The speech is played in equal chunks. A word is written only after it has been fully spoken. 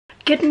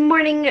Good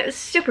morning,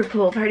 super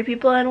cool party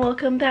people, and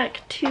welcome back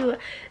to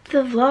the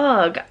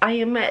vlog. I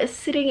am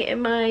sitting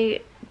in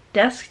my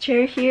desk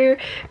chair here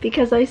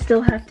because I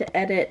still have to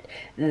edit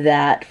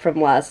that from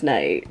last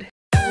night.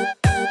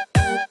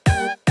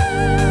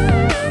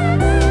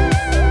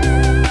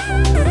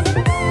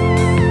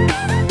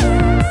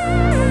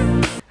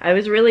 I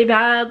was really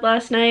bad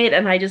last night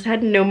and I just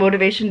had no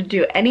motivation to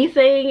do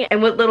anything,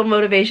 and what little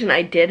motivation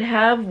I did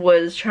have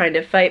was trying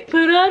to fight,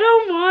 but I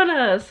don't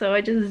wanna, so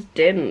I just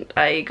didn't.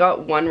 I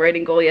got one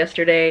writing goal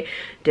yesterday,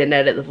 didn't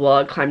edit the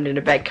vlog, climbed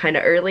into bed kind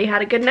of early,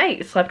 had a good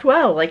night, slept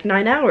well, like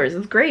 9 hours, it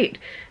was great.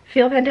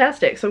 Feel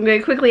fantastic. So I'm going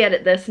to quickly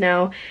edit this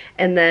now,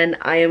 and then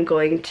I am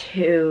going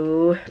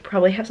to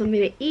probably have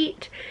something to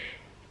eat,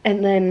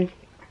 and then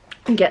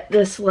get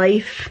this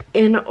life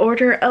in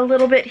order a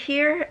little bit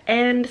here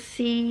and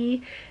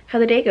see how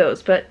the day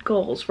goes. But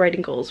goals,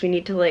 writing goals, we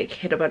need to like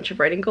hit a bunch of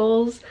writing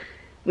goals.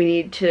 We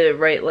need to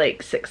write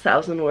like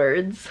 6,000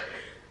 words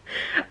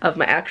of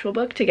my actual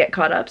book to get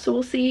caught up, so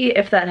we'll see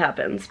if that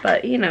happens,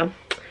 but you know,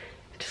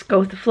 just go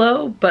with the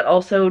flow, but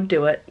also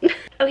do it.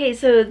 Okay,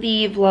 so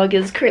the vlog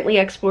is currently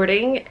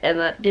exporting, and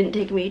that didn't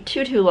take me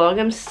too long.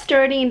 I'm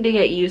starting to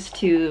get used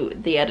to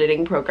the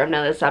editing program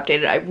now that it's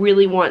updated. I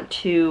really want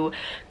to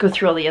go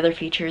through all the other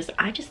features.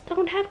 I just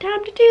don't have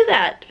time to do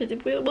that,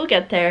 but we'll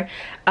get there.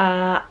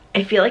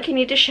 I feel like I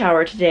need to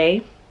shower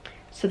today,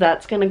 so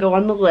that's gonna go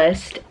on the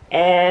list,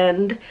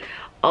 and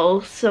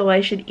also I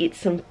should eat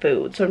some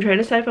food. So I'm trying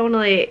to decide if I want to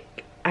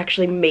like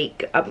actually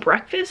make a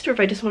breakfast or if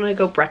I just want to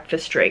go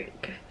breakfast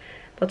drink.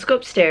 Let's go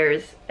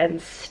upstairs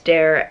and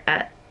stare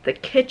at the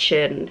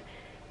kitchen,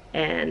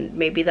 and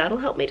maybe that'll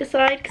help me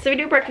decide, because if I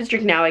do breakfast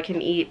drink now I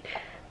can eat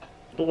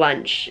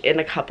lunch in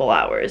a couple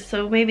hours,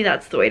 so maybe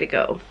that's the way to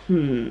go.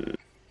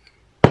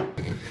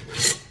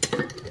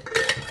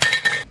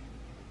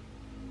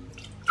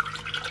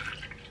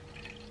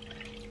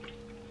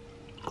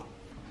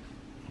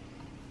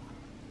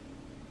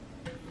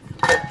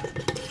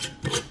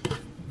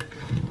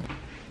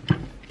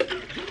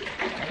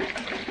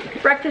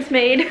 Breakfast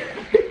made.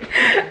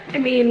 I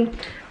mean,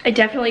 I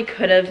definitely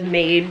could have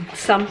made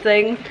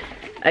something.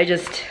 I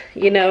just,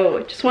 you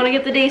know, just want to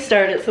get the day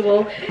started, so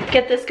we'll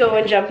get this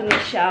going, jump in the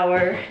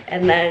shower,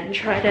 and then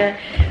try to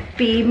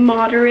be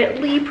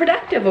moderately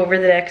productive over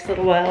the next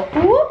little while.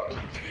 Whoop.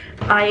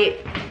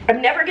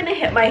 I'm never gonna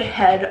hit my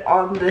head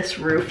on this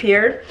roof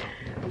here,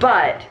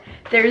 but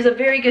there's a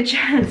very good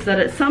chance that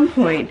at some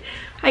point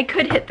I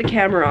could hit the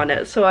camera on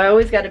it, so I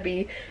always gotta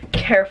be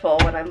careful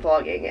when I'm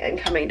vlogging and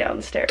coming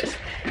downstairs.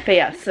 But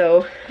yeah,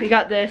 so we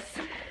got this.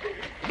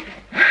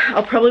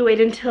 I'll probably wait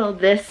until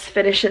this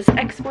finishes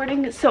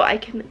exporting so I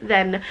can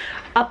then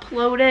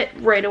upload it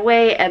right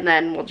away, and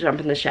then we'll jump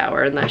in the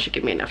shower, and that should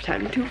give me enough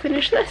time to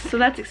finish this, so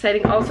that's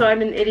exciting. Also,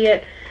 I'm an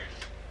idiot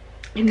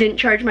and didn't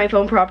charge my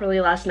phone properly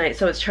last night,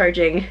 so it's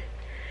charging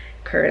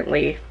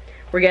currently.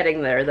 We're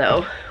getting there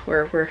though.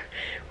 We're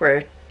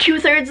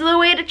 2/3 of the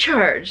way to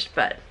charged,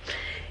 but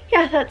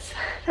yeah, that's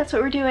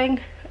what we're doing.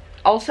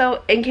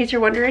 Also, in case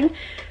you're wondering,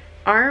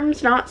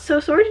 arm's not so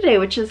sore today,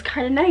 which is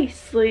kind of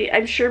nice. Like,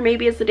 I'm sure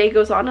maybe as the day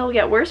goes on it'll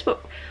get worse,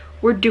 but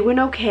we're doing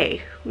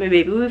okay.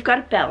 Maybe we've got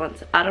a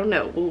balance. I don't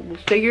know. We'll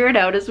figure it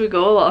out as we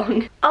go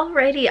along.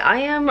 Alrighty, I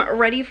am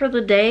ready for the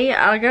day.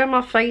 I got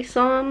my face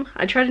on.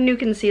 I tried a new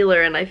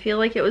concealer and I feel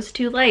like it was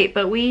too light,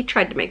 but we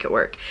tried to make it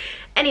work.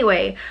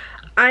 Anyway,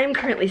 I'm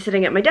currently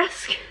sitting at my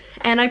desk,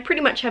 and I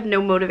pretty much have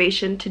no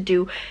motivation to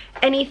do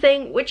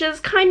anything, which is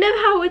kind of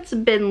how it's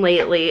been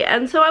lately.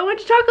 And so I want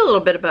to talk a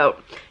little bit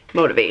about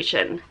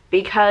motivation,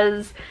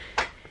 because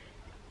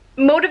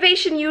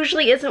motivation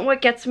usually isn't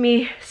what gets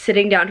me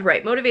sitting down to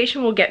write.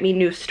 Motivation will get me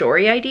new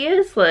story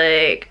ideas,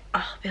 like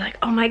I'll be like,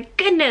 oh my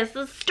goodness,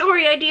 this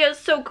story idea is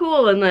so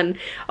cool, and then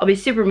I'll be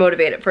super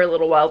motivated for a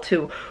little while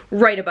to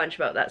write a bunch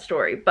about that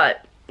story.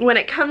 But when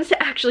it comes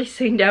to actually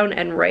sitting down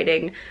and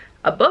writing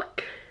a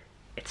book,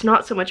 it's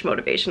not so much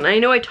motivation. I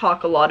know I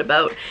talk a lot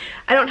about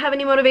I don't have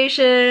any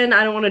motivation,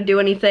 I don't want to do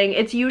anything.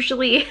 It's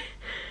usually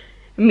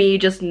me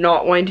just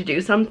not wanting to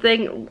do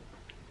something.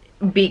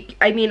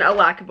 I mean, a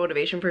lack of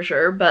motivation for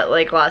sure, but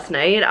like last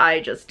night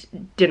I just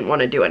didn't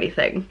want to do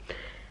anything.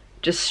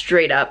 Just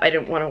straight up, I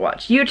didn't want to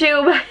watch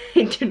YouTube,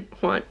 I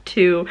didn't want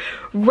to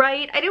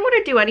write, I didn't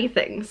want to do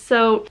anything.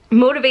 So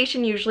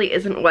motivation usually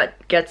isn't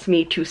what gets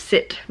me to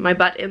sit my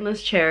butt in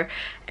this chair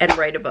and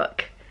write a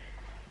book.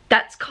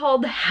 That's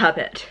called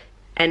habit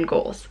and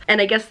goals. And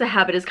I guess the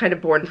habit is kind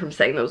of born from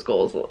setting those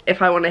goals.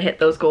 If I want to hit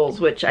those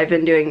goals, which I've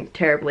been doing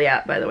terribly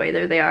at, by the way,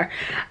 there they are.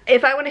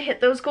 If I want to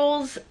hit those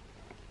goals,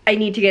 I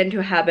need to get into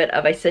a habit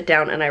of I sit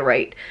down and I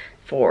write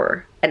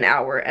for an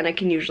hour, and I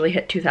can usually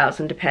hit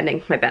 2,000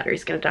 depending. My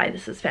battery's gonna die,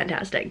 this is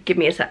fantastic. Give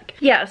me a sec.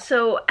 Yeah,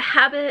 so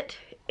habit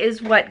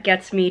is what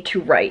gets me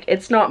to write.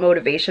 It's not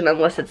motivation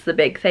unless it's the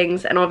big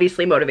things, and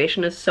obviously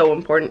motivation is so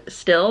important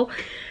still.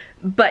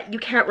 But you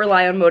can't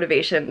rely on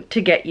motivation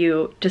to get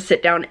you to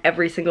sit down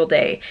every single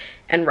day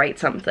and write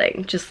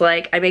something. Just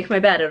like I make my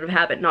bed out of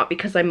habit, not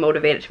because I'm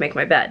motivated to make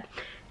my bed.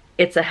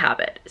 It's a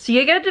habit. So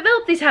you gotta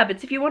develop these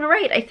habits if you want to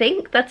write, I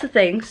think. That's a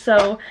thing.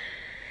 So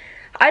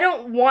I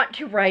don't want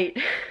to write.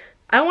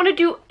 I don't want to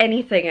do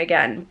anything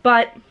again,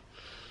 but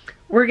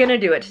we're gonna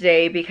do it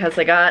today because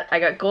I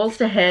got goals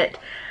to hit.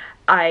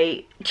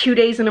 2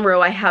 days in a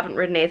row I haven't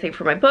written anything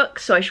for my book,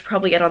 so I should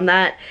probably get on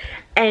that.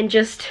 And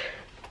just,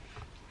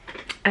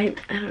 I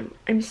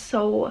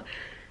don't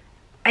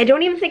I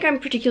don't even think I'm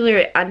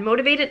particularly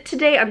unmotivated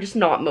today. I'm just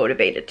not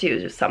motivated to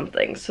do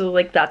something. So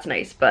like that's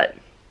nice, but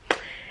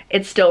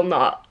it's still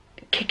not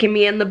kicking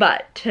me in the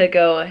butt to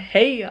go,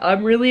 hey,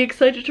 I'm really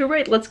excited to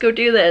write. Let's go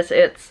do this.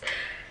 It's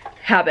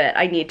habit.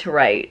 I need to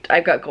write.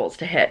 I've got goals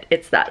to hit.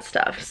 It's that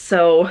stuff.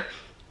 So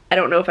I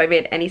don't know if I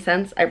made any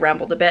sense. I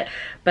rambled a bit,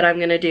 but I'm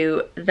gonna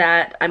do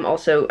that. I'm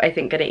also, I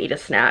think, gonna eat a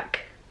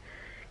snack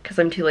because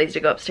I'm too lazy to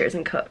go upstairs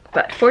and cook.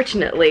 But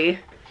fortunately,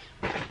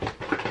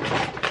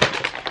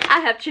 I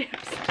have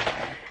chips.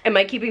 Am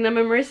I keeping them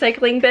in a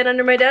recycling bin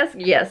under my desk?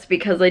 Yes,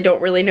 because I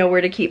don't really know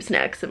where to keep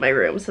snacks in my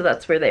room, so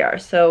that's where they are.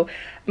 So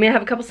I'm gonna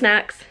have a couple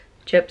snacks,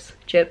 chips,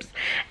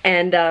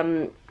 and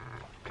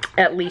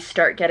at least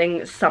start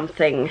getting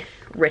something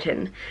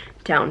written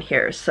down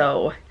here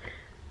so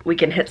we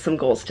can hit some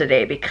goals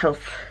today, because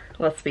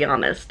let's be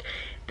honest,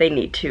 they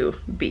need to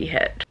be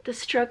hit. The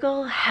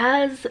struggle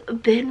has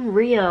been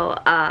real.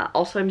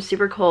 Also, I'm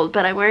super cold,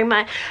 but I'm wearing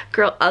my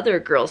other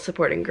Girls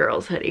Supporting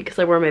Girls hoodie because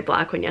I wore my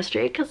black one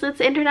yesterday because it's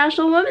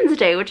International Women's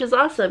Day, which is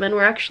awesome. And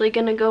we're actually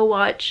gonna go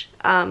watch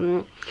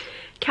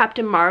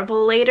Captain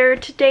Marvel later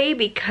today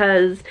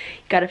because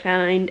you gotta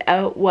find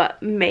out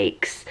what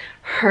makes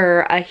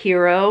her a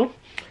hero.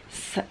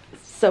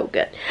 So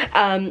good.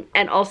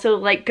 And also,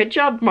 like, good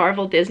job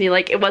Marvel Disney.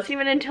 Like, it wasn't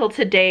even until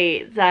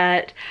today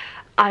that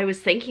I was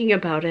thinking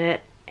about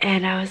it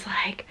and I was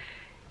like,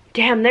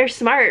 damn, they're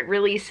smart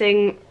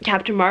releasing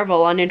Captain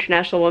Marvel on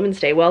International Women's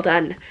Day. Well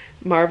done,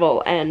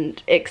 Marvel,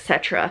 and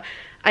etc.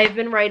 I've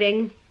been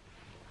writing,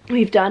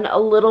 we've done a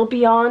little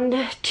beyond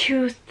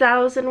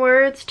 2,000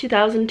 words,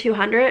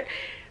 2,200.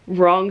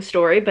 Wrong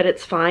story, but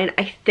it's fine.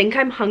 I think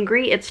I'm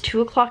hungry. It's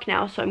 2 o'clock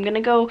now, so I'm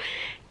gonna go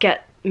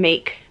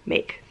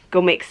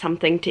make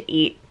something to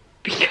eat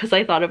because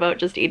I thought about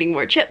just eating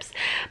more chips.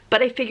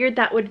 But I figured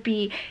that would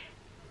be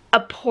a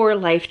poor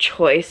life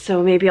choice,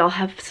 so maybe I'll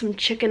have some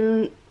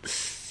chicken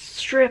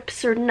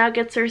strips or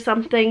nuggets or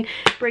something.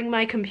 Bring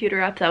my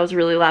computer up. That was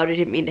really loud. I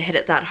didn't mean to hit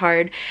it that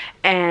hard.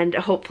 And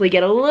hopefully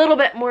get a little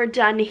bit more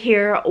done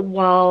here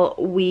while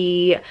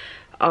we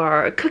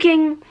are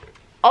cooking.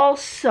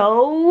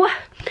 Also,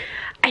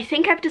 I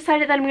think I've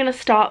decided that I'm gonna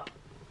stop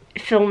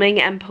filming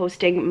and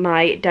posting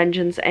my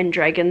Dungeons and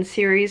Dragons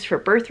series for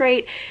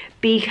Birthright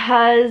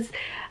because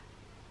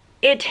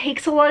it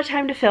takes a lot of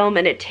time to film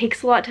and it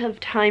takes a lot of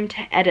time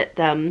to edit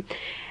them,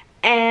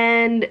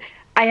 and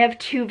I have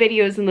 2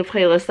 videos in the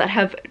playlist that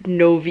have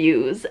no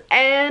views,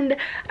 and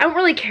I don't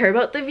really care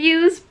about the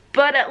views,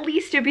 but at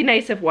least it'd be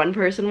nice if one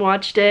person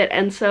watched it.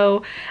 And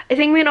so I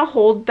think I'm gonna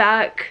hold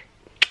back,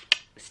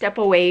 step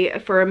away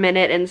for a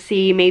minute and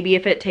see. Maybe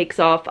if it takes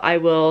off I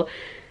will,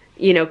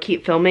 you know,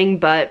 keep filming,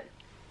 but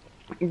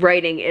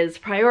writing is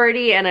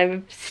priority, and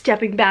I'm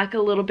stepping back a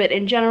little bit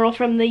in general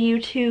from the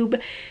YouTube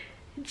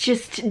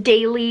just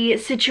daily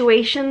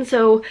situation,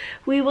 so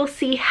we will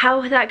see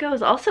how that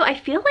goes. Also, I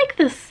feel like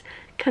this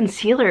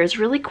concealer is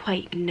really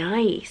quite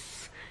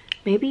nice.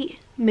 Maybe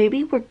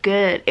we're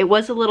good. It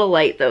was a little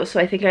light though, so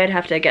I think I'd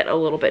have to get a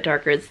little bit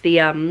darker. It's the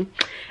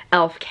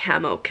e.l.f.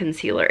 Camo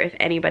Concealer, if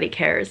anybody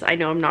cares. I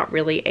know I'm not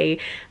really a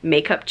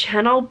makeup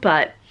channel,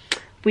 but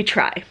we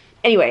try.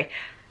 Anyway,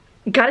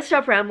 gotta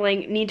stop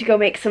rambling, need to go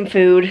make some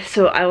food,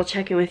 so I will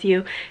check in with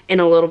you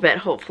in a little bit,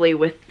 hopefully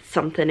with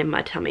something in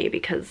my tummy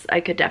because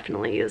I could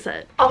definitely use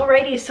it.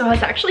 Alrighty, so I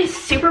was actually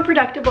super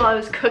productive while I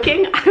was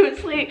cooking. I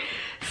was like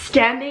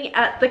standing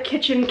at the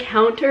kitchen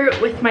counter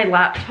with my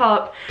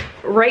laptop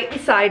right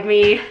beside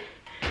me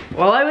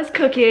while I was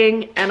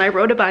cooking, and I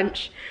wrote a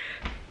bunch.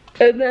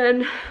 And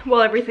then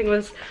while everything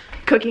was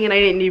cooking and I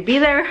didn't need to be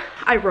there,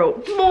 I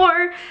wrote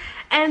more.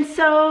 And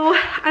so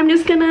I'm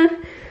just gonna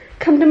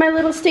come to my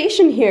little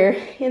station here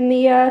in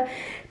the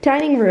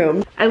dining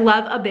room. I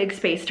love a big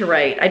space to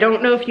write. I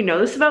don't know if you know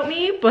this about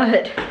me,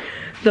 but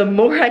the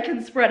more I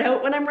can spread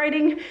out when I'm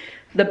writing,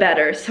 the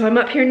better. So I'm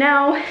up here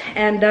now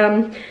and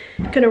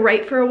gonna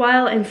write for a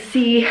while and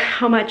see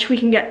how much we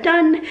can get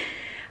done.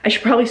 I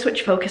should probably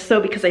switch focus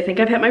though, because I think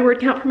I've hit my word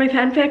count for my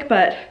fanfic,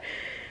 but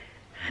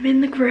I'm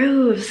in the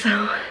groove,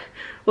 so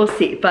we'll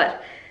see.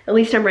 But at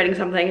least I'm writing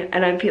something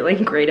and I'm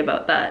feeling great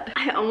about that.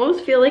 I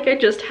almost feel like I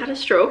just had a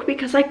stroke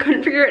because I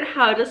couldn't figure out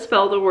how to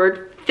spell the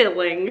word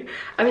filling.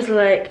 I was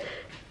like,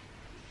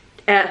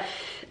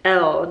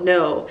 F-L,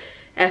 no.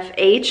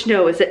 F-H,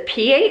 no, is it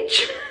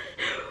P-H?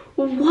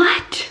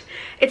 What?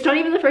 It's not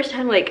even the first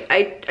time. Like,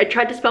 I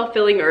tried to spell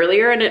filling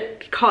earlier and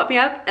it caught me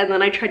up, and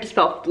then I tried to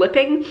spell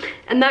flipping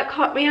and that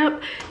caught me up.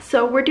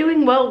 So we're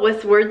doing well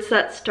with words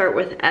that start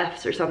with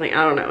F's or something,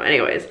 I don't know.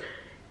 Anyways,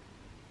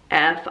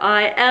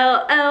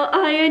 F-I-L-L-I-N-G.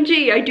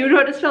 I do know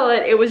how to spell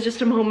it. It was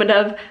just a moment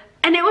of,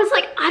 and it was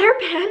like utter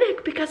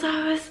panic because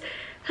I was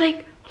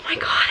like, oh my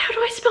god, how do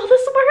I spell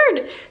this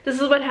word? This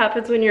is what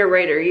happens when you're a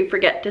writer. You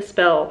forget to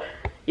spell,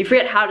 you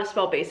forget how to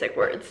spell basic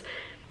words.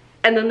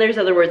 And then there's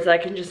other words that I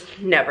can just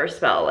never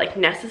spell, like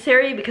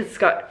necessary, because it's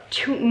got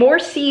more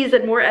C's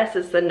and more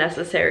S's than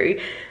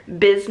necessary.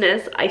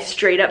 Business, I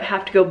straight up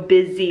have to go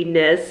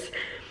busyness.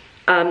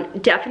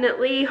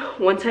 Definitely,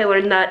 once I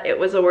learned that it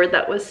was a word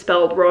that was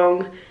spelled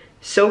wrong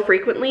so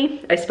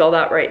frequently, I spell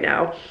that right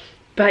now.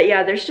 But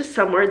yeah, there's just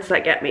some words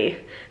that get me.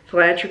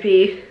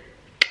 Philanthropy,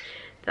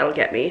 that'll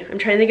get me. I'm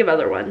trying to think of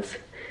other ones.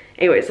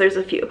 Anyways, there's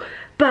a few.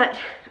 But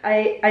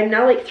I'm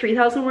now like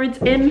 3,000 words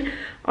in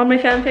on my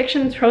fan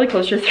fiction. It's probably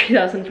closer to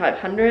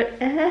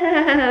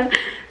 3,500.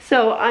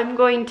 So I'm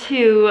going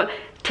to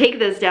take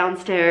this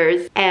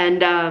downstairs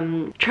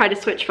and try to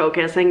switch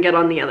focus and get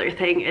on the other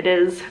thing. It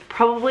is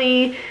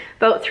probably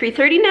about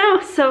 3:30 now,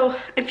 so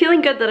I'm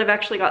feeling good that I've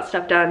actually got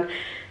stuff done.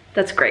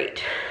 That's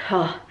great.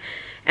 Oh,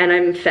 and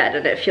I'm fed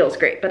and it feels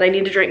great, but I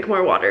need to drink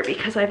more water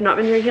because I've not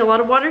been drinking a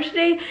lot of water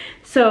today.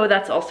 So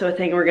that's also a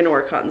thing we're gonna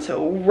work on.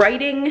 So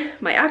writing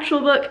my actual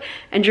book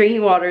and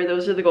drinking water,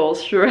 those are the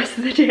goals for the rest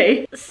of the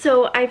day.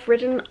 So I've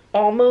written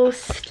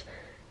almost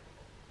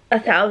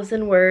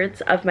 1,000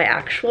 words of my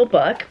actual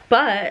book,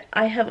 but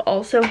I have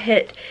also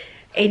hit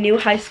a new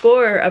high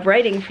score of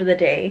writing for the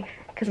day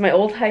because my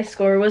old high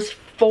score was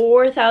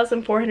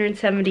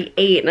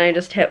 4,478 and I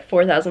just hit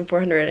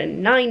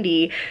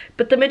 4,490,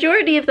 but the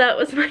majority of that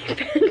was my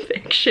fan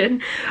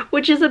fiction,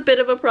 which is a bit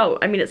of a problem.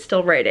 I mean, it's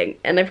still writing,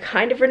 and I've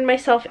kind of written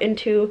myself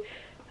into,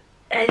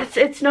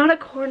 it's not a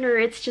corner,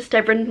 it's just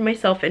I've written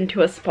myself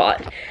into a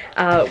spot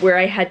where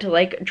I had to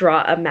like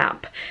draw a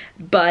map.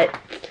 But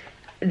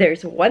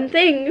there's one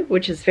thing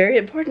which is very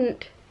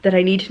important, that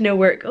I need to know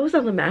where it goes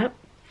on the map,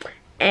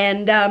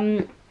 and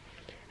I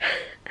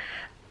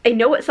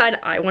know what side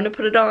I want to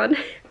put it on,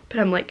 but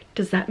I'm like,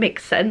 does that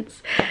make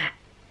sense?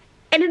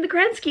 And in the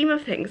grand scheme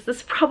of things,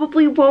 this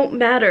probably won't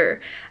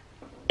matter.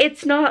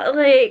 It's not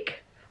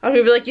like I'm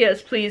gonna be like,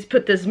 yes, please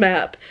put this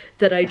map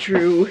that I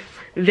drew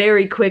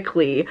very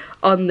quickly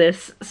on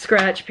this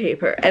scratch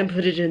paper and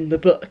put it in the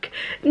book.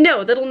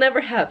 No, that'll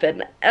never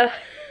happen.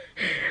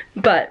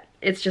 But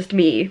it's just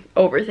me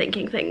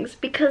overthinking things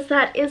because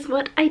that is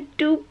what I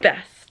do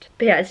best.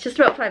 But yeah, it's just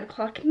about 5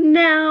 o'clock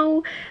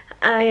now.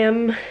 I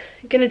am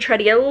gonna try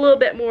to get a little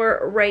bit more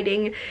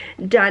writing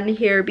done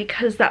here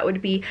because that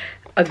would be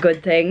a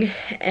good thing.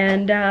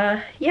 And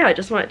yeah, I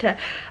just wanted to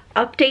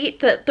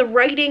update that the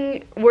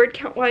writing word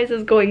count wise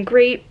is going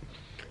great.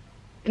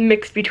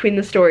 Mixed between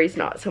the stories,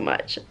 not so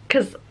much,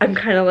 because I'm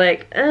kind of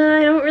like,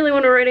 I don't really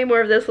want to write any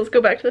more of this. Let's go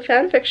back to the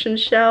fan fiction,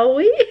 shall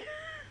we?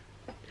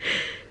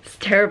 It's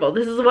terrible.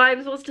 This is why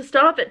I'm supposed to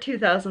stop at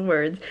 2,000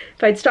 words.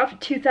 If I'd stopped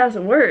at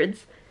 2,000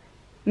 words,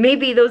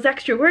 maybe those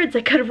extra words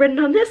I could have written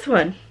on this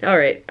one.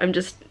 Alright, I'm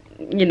just,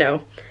 you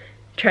know,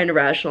 trying to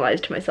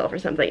rationalize to myself or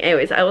something.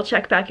 Anyways, I will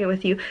check back in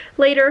with you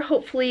later,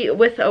 hopefully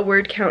with a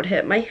word count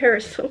hit. My hair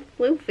is so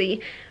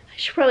floofy. I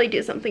should probably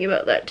do something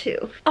about that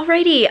too.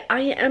 Alrighty,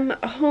 I am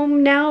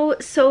home now,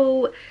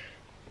 so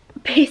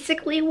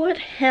basically what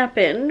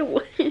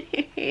happened,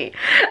 I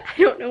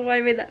don't know why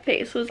I made that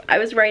face, was I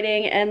was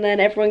writing and then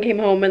everyone came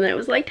home and then it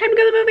was like, time to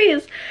go to the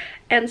movies.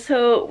 And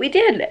so we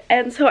did,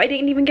 and so I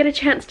didn't even get a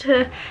chance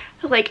to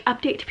like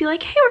update to be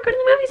like, hey, we're going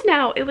to the movies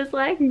now. It was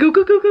like, go,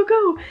 go, go, go,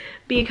 go,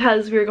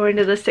 because we were going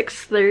to the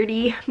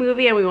 6:30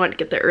 movie and we wanted to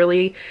get there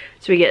early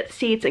so we get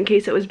seats in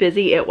case it was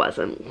busy. It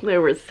wasn't.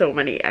 There was so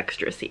many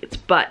extra seats,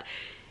 but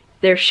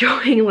they're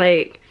showing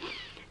like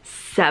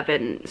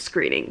 7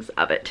 screenings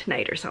of it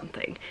tonight or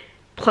something.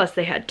 Plus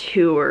they had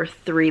 2 or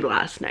 3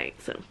 last night,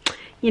 so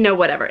you know,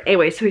 whatever.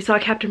 Anyway, so we saw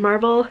Captain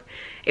Marvel.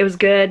 It was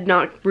good,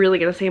 not really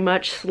gonna say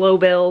much, slow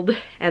build,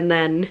 and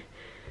then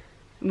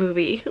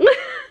movie.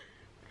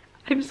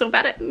 I'm so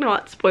bad at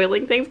not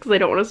spoiling things because I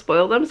don't want to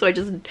spoil them, so I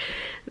just,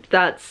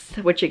 that's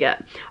what you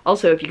get.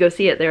 Also, if you go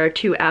see it, there are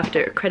 2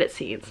 after credit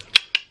scenes.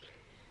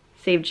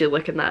 Saved you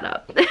looking that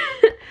up.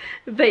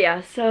 But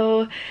yeah,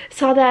 so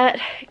saw that,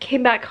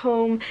 came back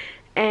home,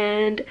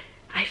 and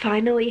I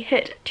finally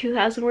hit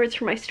 2,000 words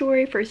for my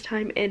story, first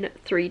time in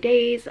 3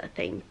 days.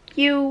 Thank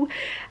you.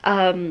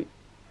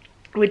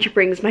 Which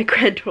brings my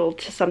grand total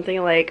to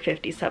something like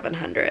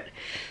 5,700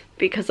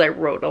 because I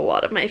wrote a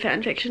lot of my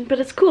fan fiction, but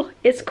it's cool.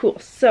 It's cool.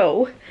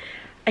 So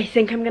I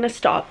think I'm gonna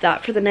stop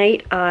that for the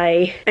night.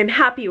 I'm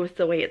happy with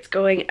the way it's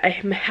going.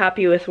 I'm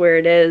happy with where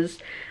it is.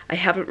 I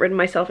haven't written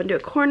myself into a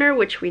corner,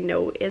 which we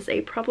know is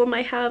a problem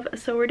I have,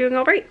 so we're doing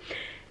all right.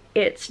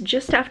 It's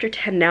just after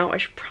 10 now. I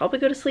should probably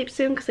go to sleep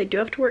soon because I do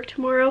have to work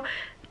tomorrow,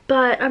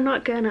 but I'm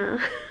not gonna.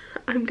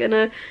 I'm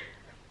gonna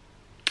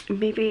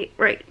maybe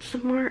write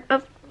some more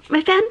of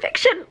my fan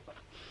fiction.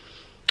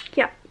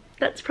 Yeah,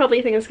 that's probably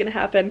a thing that's gonna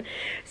happen.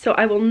 So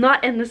I will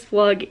not end this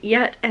vlog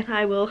yet, and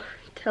I will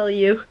tell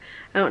you,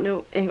 I don't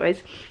know,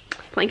 anyways,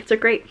 blankets are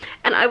great.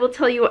 And I will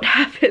tell you what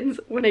happens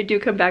when I do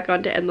come back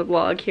on to end the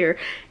vlog here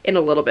in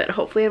a little bit.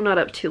 Hopefully I'm not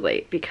up too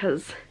late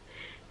because,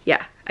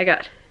 yeah, I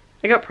got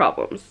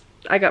problems.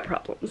 I got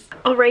problems.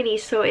 Alrighty,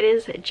 so it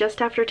is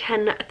just after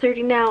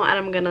 10:30 now, and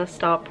I'm gonna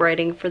stop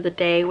writing for the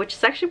day, which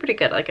is actually pretty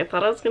good. Like, I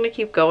thought I was gonna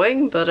keep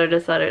going, but I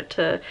decided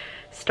to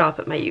stop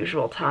at my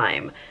usual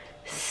time.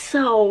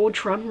 So,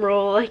 drum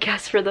roll, I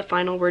guess, for the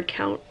final word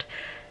count.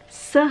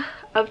 words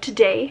of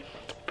today.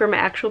 For my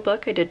actual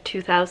book, I did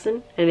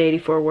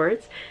 2,084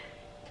 words.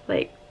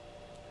 Like,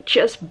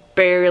 just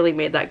barely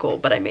made that goal,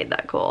 but I made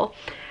that goal.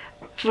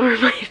 For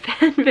my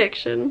fan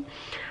fiction,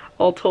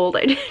 all told,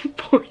 I did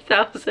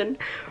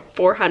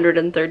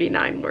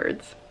 4,439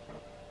 words.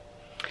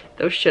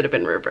 Those should have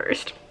been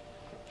reversed.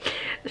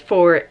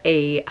 For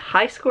a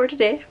high score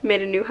today, I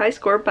made a new high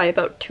score by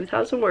about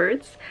 2,000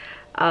 words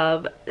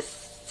of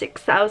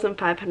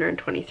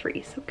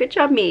 6,523. So good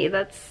job me,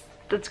 that's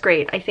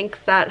great. I think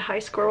that high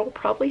score will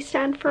probably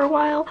stand for a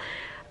while,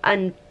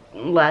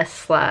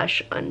 unless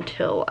 /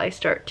 until I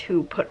start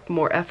to put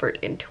more effort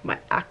into my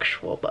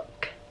actual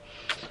book.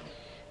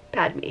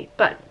 Bad me,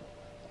 but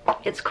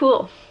it's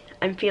cool.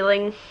 I'm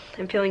feeling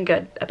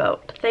good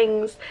about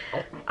things.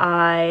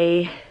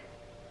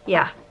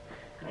 Yeah,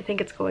 I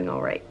think it's going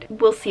all right.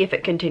 We'll see if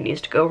it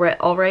continues to go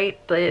all right.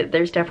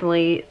 There's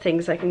definitely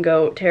things that can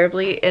go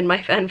terribly. In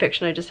my fan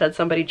fiction, I just had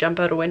somebody jump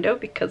out a window,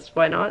 because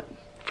why not?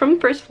 From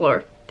the first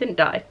floor, didn't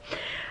die.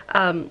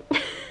 And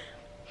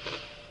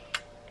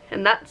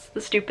that's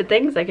the stupid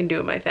things I can do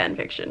in my fan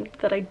fiction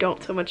that I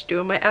don't so much do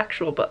in my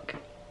actual book.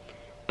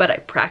 But I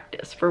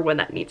practice for when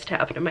that needs to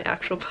happen in my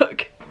actual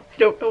book. I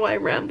don't know why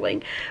I'm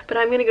rambling, but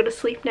I'm gonna go to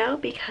sleep now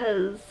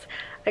because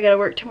I gotta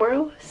work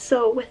tomorrow.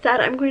 So with that,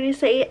 I'm going to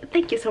say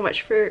thank you so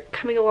much for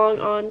coming along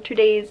on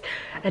today's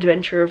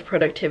adventure of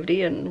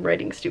productivity and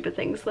writing stupid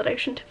things that I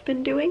shouldn't have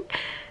been doing.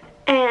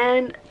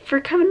 And for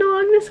coming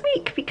along this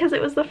week, because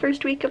it was the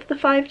first week of the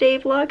 5-day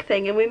vlog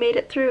thing and we made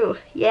it through.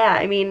 Yeah,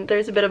 I mean,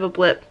 there's a bit of a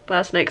blip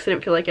last night because I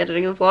didn't feel like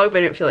editing the vlog, but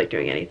I didn't feel like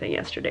doing anything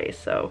yesterday,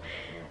 so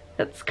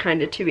that's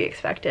kind of to be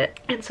expected.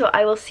 And so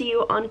I will see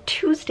you on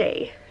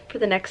Tuesday for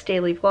the next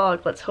daily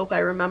vlog. Let's hope I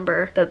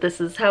remember that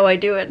this is how I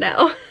do it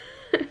now.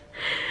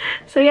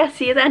 So yeah,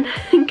 see you then.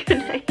 Good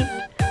night.